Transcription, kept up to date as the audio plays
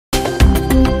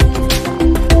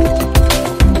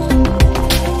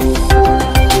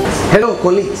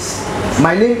colleagues.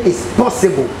 My name is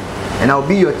Possible, and I'll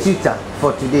be your tutor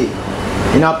for today.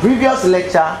 In our previous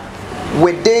lecture,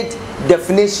 we did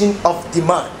definition of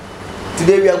demand.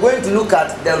 Today we are going to look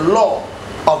at the law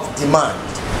of demand.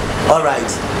 All right.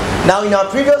 Now, in our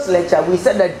previous lecture, we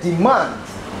said that demand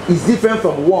is different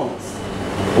from wants.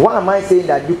 Why am I saying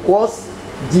that? Because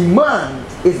demand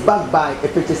is backed by a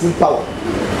purchasing power,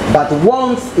 but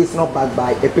wants is not backed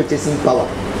by a purchasing power.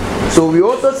 So we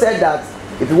also said that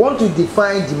if you want to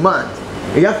define demand,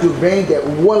 you have to bring the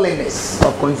willingness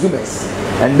of consumers,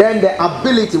 and then the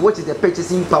ability, which is the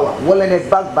purchasing power. Willingness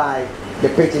backed by the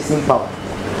purchasing power.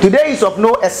 Today is of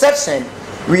no exception.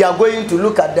 We are going to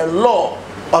look at the law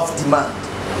of demand.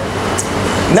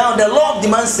 Now, the law of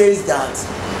demand says that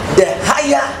the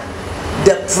higher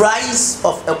the price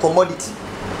of a commodity,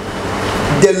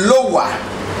 the lower.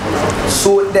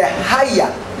 So the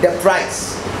higher the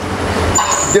price,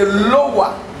 the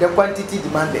lower the quantity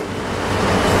demanded.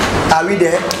 Are we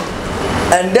there?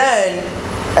 And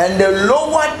the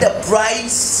lower the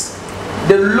price,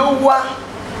 the lower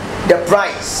the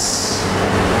price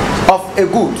of a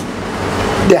good,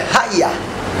 the higher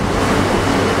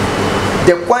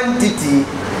the quantity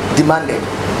demanded.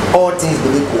 All things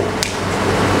being equal.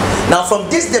 Now, from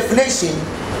this definition,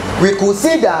 we could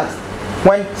see that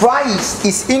when price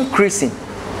is increasing,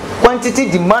 quantity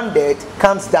demanded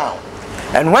comes down,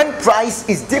 and when price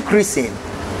is decreasing,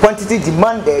 quantity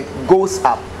demanded goes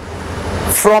up.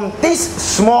 From this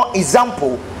small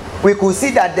example, we could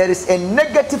see that there is a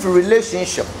negative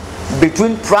relationship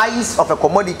between price of a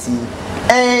commodity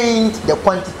and the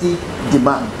quantity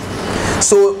demand.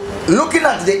 So, looking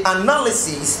at the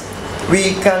analysis,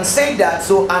 we can say that,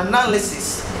 so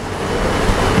analysis,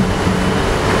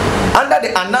 under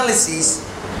the analysis,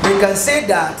 we can say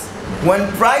that when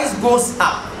price goes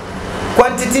up,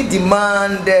 quantity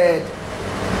demanded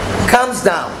comes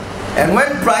down, and when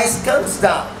price comes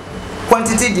down,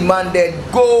 quantity demanded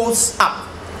goes up.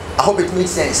 I hope it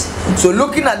makes sense. So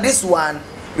looking at this one,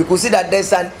 we could see that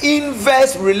there's an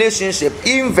inverse relationship,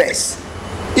 inverse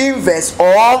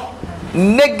or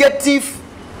negative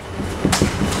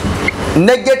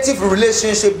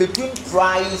relationship between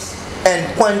price and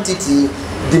quantity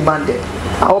demanded.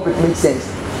 I hope it makes sense.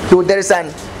 So there is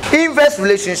an inverse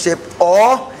relationship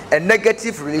or a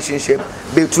negative relationship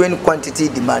between quantity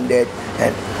demanded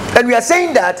and we are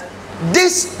saying that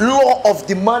this law of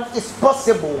demand is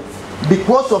possible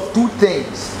because of two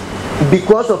things.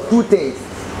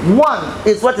 One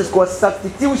is what is called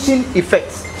substitution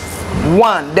effects.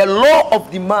 The law of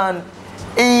demand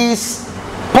is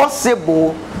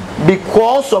possible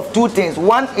because of two things.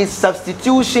 One is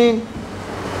substitution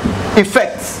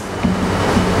effects,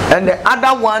 and the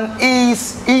other one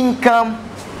is income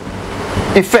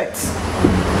effect.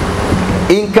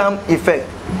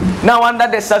 Now, under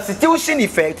the substitution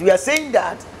effect, we are saying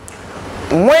that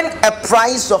when a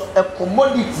price of a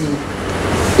commodity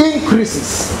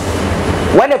increases,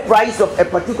 when a price of a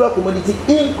particular commodity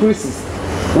increases,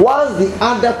 whilst the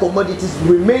other commodities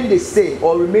remain the same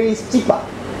or remains cheaper,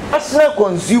 as a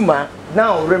consumer,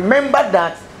 now remember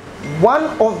that one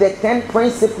of the 10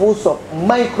 principles of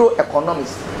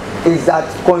microeconomics is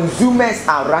that consumers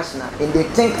are rational and they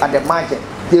think at the margin.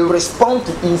 They respond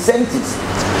to incentives.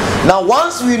 Now,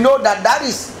 once we know that that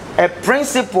is a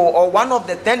principle or one of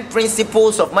the 10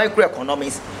 principles of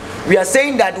microeconomics, we are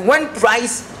saying that when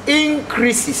price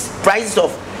increases, prices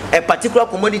of a particular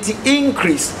commodity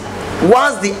increase,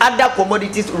 once the other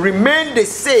commodities remain the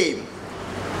same,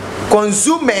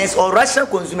 consumers or rational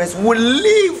consumers will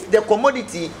leave the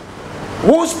commodity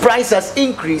whose price has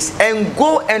increased and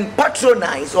go and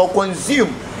patronize or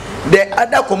consume the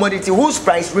other commodity whose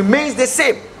price remains the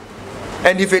same.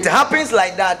 And if it happens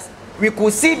like that, we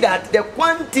could see that the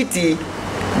quantity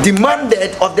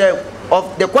demanded of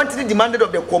the quantity demanded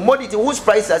of the commodity whose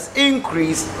price has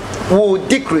increased will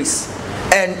decrease.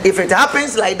 And if it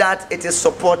happens like that, it is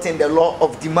supporting the law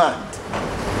of demand.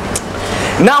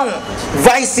 Now,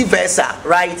 vice versa,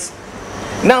 right?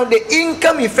 Now, the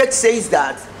income effect says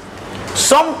that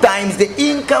sometimes the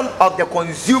income of the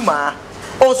consumer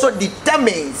also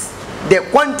determines the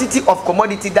quantity of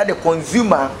commodity that the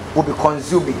consumer will be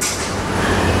consuming.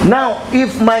 Now,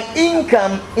 if my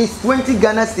income is 20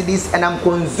 Ghana cedis and I'm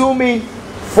consuming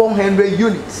 400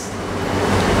 units,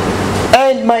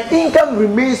 and my income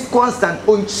remains constant,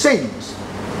 unchanged,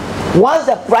 once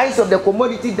the price of the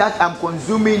commodity that I'm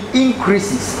consuming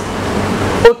increases,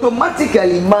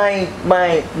 automatically my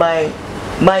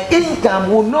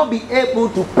income will not be able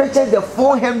to purchase the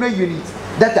 400 units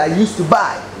that I used to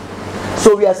buy.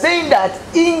 So we are saying that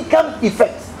income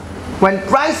effect, when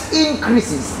price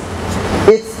increases,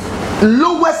 it's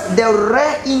lowers the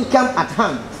rare income at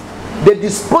hand, the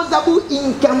disposable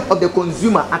income of the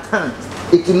consumer at hand.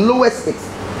 It lowers it.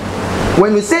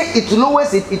 When we say it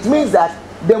lowers it, it means that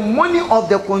the money of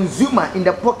the consumer in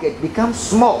the pocket becomes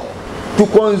small to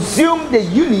consume the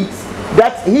units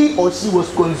that he or she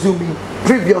was consuming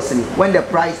previously when the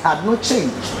price had not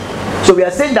changed. So we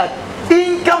are saying that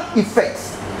income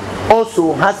effects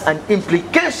also has an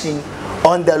implication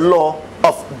on the law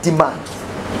of demand.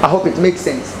 I hope it makes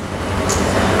sense.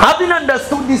 Having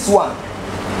understood this one,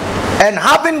 and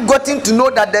having gotten to know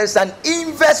that there is an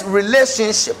inverse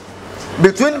relationship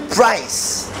between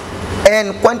price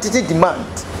and quantity demand,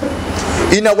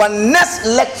 in our next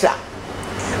lecture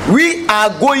we are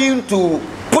going to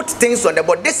put things on the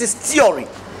board. This is theory.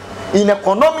 In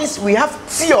economics we have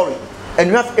theory and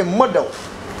we have a model.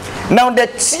 Now the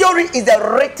theory is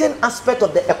the written aspect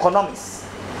of the economics,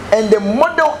 and the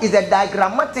model is a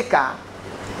diagrammatical,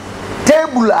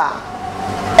 tabular,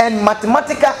 and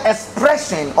mathematical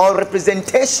expression or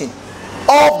representation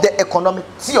of the economic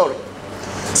theory.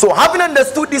 So having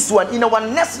understood this one, in our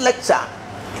next lecture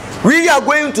we are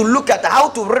going to look at how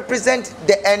to represent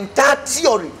the entire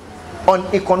theory on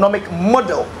economic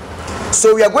model.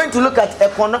 So we are going to look at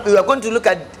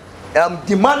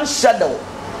demand shadow,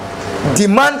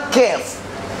 demand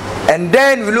curve, and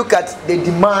then we look at the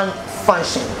demand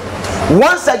function.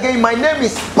 Once again, my name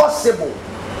is Possible,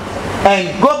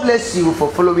 and God bless you for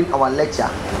following our lecture.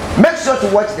 Make sure to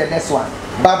watch the next one.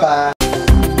 Bye bye.